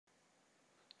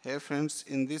Hey friends,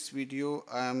 in this video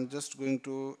I am just going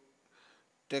to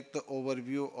take the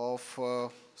overview of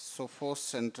Sophos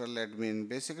Central Admin.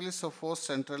 Basically, Sophos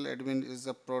Central Admin is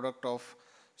a product of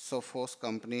Sophos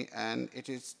company and it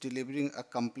is delivering a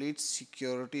complete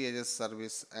security as a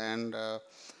service. And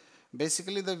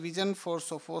basically the vision for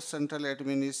Sophos Central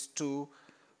Admin is to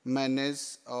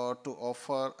manage or to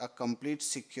offer a complete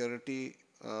security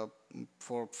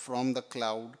from the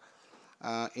cloud,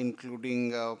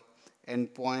 including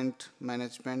endpoint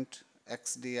management,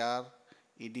 XDR,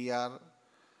 EDR,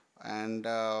 and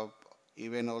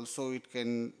even also it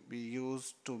can be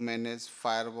used to manage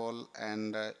firewall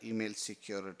and email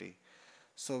security.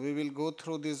 So we will go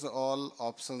through these all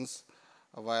options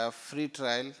via free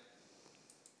trial.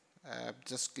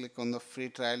 Just click on the free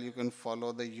trial. You can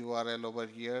follow the URL over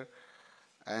here,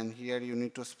 and here you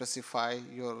need to specify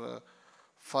your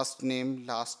first name,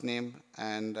 last name,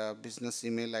 and business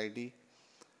email ID.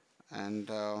 And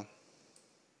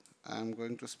I'm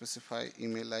going to specify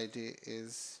email ID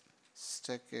is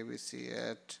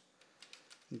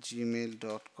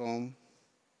stackabc@gmail.com.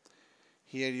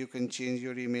 Here you can change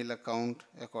your email account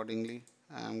accordingly.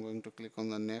 I'm going to click on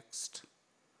the next,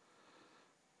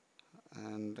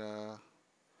 and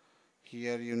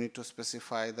here you need to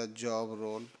specify the job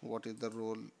role. What is the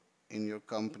role in your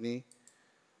company?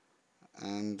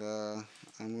 And I'm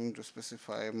going to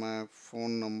specify my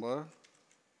phone number,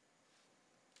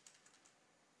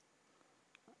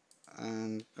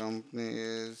 and company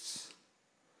is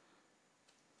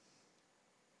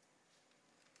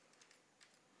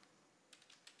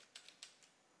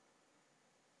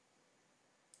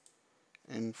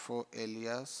info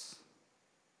alias,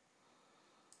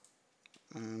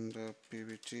 and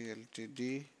PVT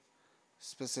Ltd.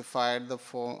 Specified the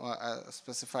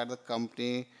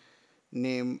company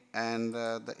name and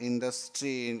the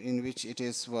industry in which it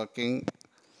is working.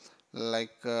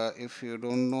 Like if you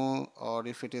don't know or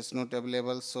if it is not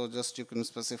available, so just you can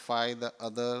specify the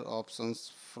other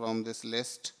options from this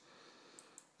list.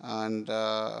 And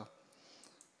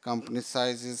company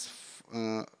size is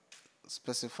you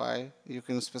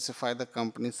can specify the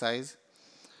company size,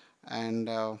 and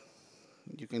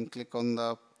you can click on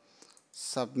the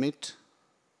submit.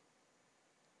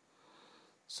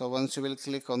 So once you will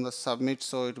click on the submit,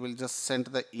 so it will just send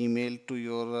the email to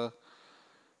your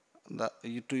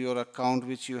account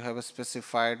which you have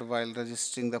specified while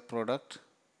registering the product.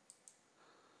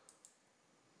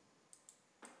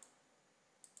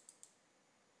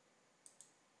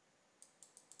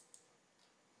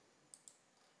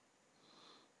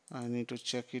 I need to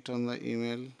check it on the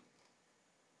email.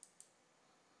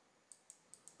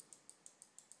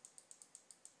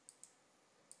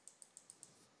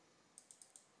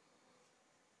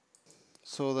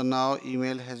 So the now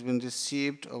email has been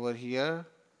received over here,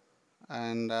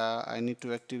 and I need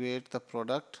to activate the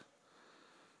product.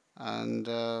 And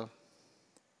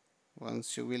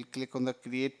once you will click on the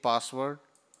create password,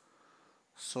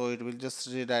 so it will just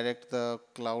redirect the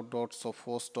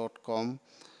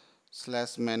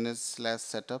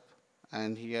cloud.sophos.com/manage/setup,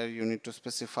 and here you need to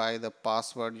specify the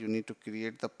password. You need to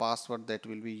create the password that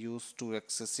will be used to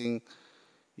accessing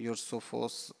your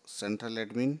Sophos Central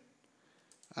Admin.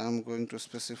 I'm going to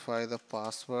specify the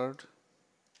password,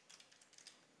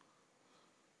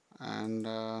 and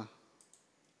I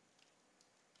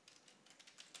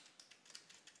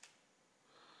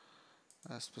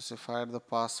specified the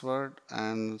password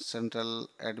and Central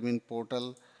Admin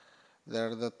Portal. There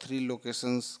are the 3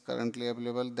 locations currently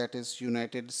available, that is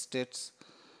United States,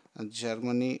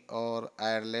 Germany, or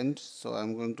Ireland. So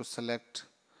I'm going to select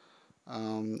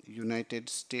United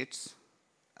States,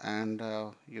 and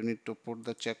you need to put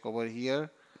the check over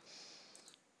here,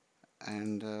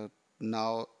 and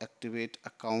now activate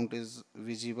account is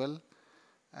visible,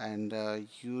 and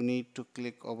you need to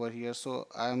click over here. So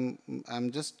I'm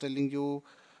just telling you,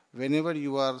 whenever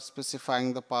you are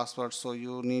specifying the password, so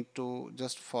you need to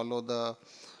just follow the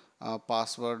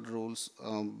password rules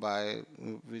by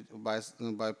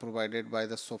provided by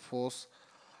the Sophos.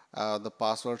 The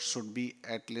password should be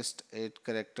at least 8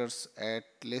 characters, at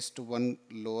least one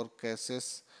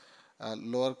lowercase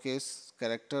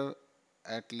character,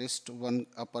 at least one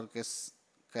uppercase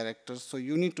character. So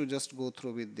you need to just go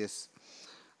through with this.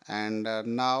 And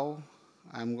now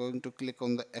I'm going to click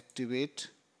on the activate.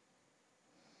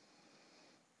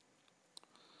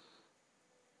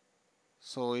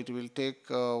 So it will take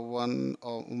one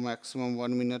or maximum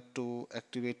 1 minute to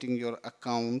activating your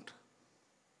account.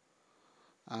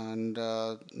 And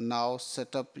now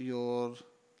set up your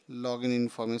login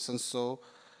information. So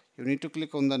you need to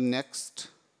click on the next.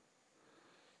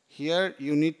 Here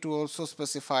you need to also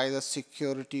specify the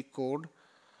security code,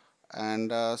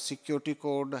 and security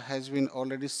code has been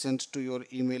already sent to your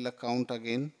email account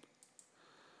again,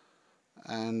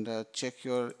 and check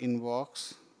your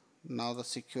inbox. Now the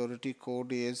security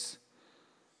code is,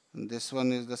 this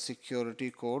one is the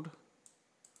security code.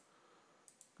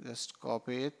 Just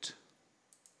copy it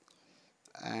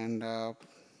and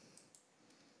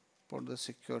put the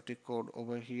security code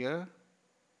over here,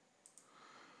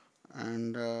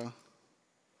 and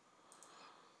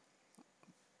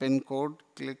pin code,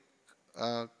 click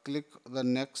the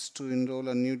next to enroll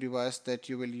a new device that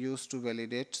you will use to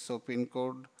validate. So pin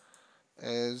code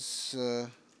is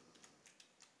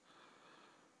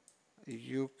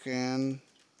you can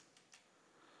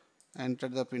enter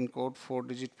the pin code,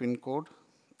 4-digit pin code,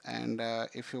 and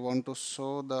if you want to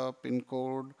show the pin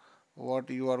code what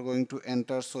you are going to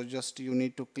enter, so just you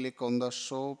need to click on the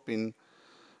show pin.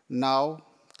 Now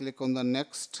click on the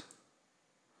next,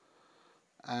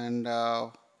 and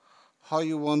how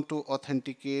you want to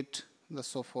authenticate the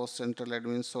Sophos Central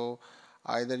admin. So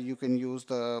either you can use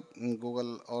the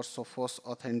Google or Sophos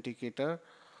authenticator,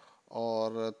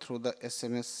 or through the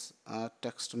SMS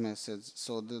text message.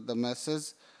 So the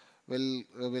message will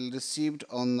received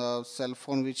on the cell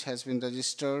phone which has been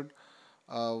registered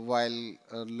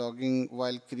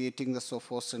while creating the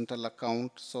Sophos Central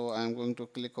account. So I am going to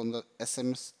click on the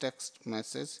SMS text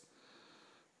message,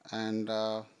 and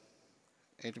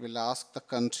it will ask the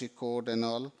country code and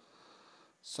all.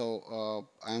 So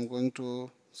I am going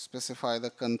to specify the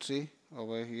country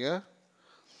over here,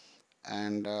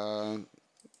 and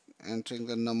entering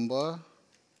the number.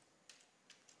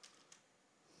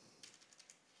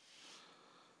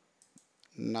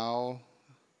 Now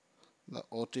the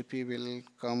OTP will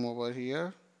come over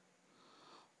here,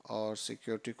 or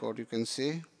security code you can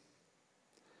say.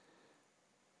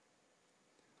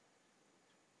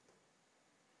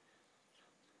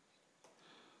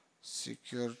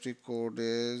 Security code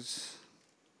is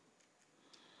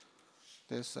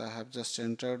this. I have just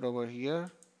entered over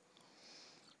here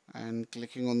and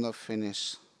clicking on the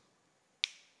finish.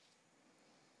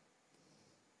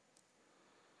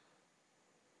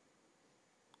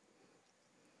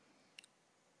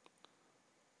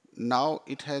 Now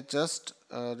it has just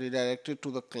redirected to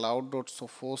the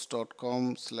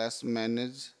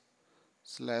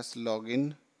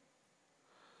cloud.sophos.com/manage/login.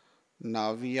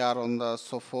 Now we are on the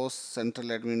Sophos Central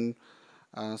Admin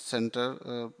Center,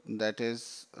 that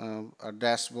is a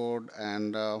dashboard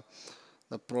and the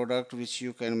product which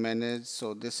you can manage.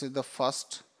 So this is the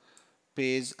first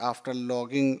page after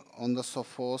logging on the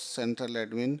Sophos Central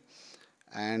Admin,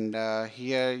 and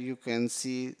here you can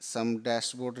see some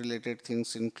dashboard related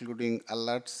things including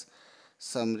alerts,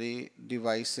 summary,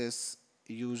 devices,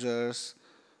 users,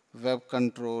 web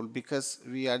control, because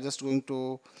we are just going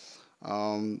to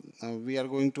we are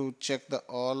going to check the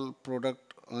all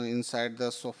product inside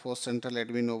the Sophos Central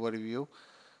Admin overview.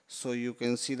 So you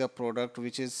can see the product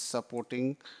which is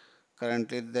supporting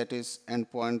currently, that is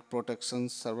endpoint protection,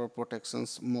 server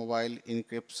protections, mobile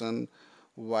encryption,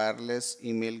 wireless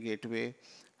email gateway,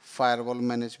 firewall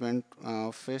management,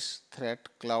 phish threat,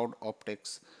 cloud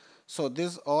optics. So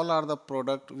these all are the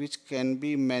product which can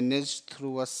be managed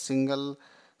through a single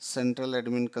central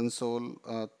admin console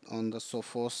on the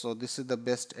Sophos. So this is the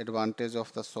best advantage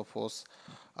of the Sophos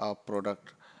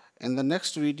product. In the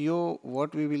next video,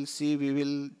 what we will see, we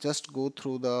will just go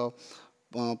through the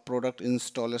product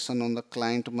installation on the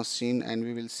client machine, and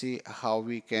we will see how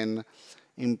we can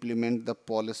implement the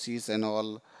policies and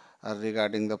all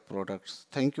regarding the products.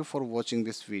 Thank you for watching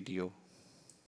this video.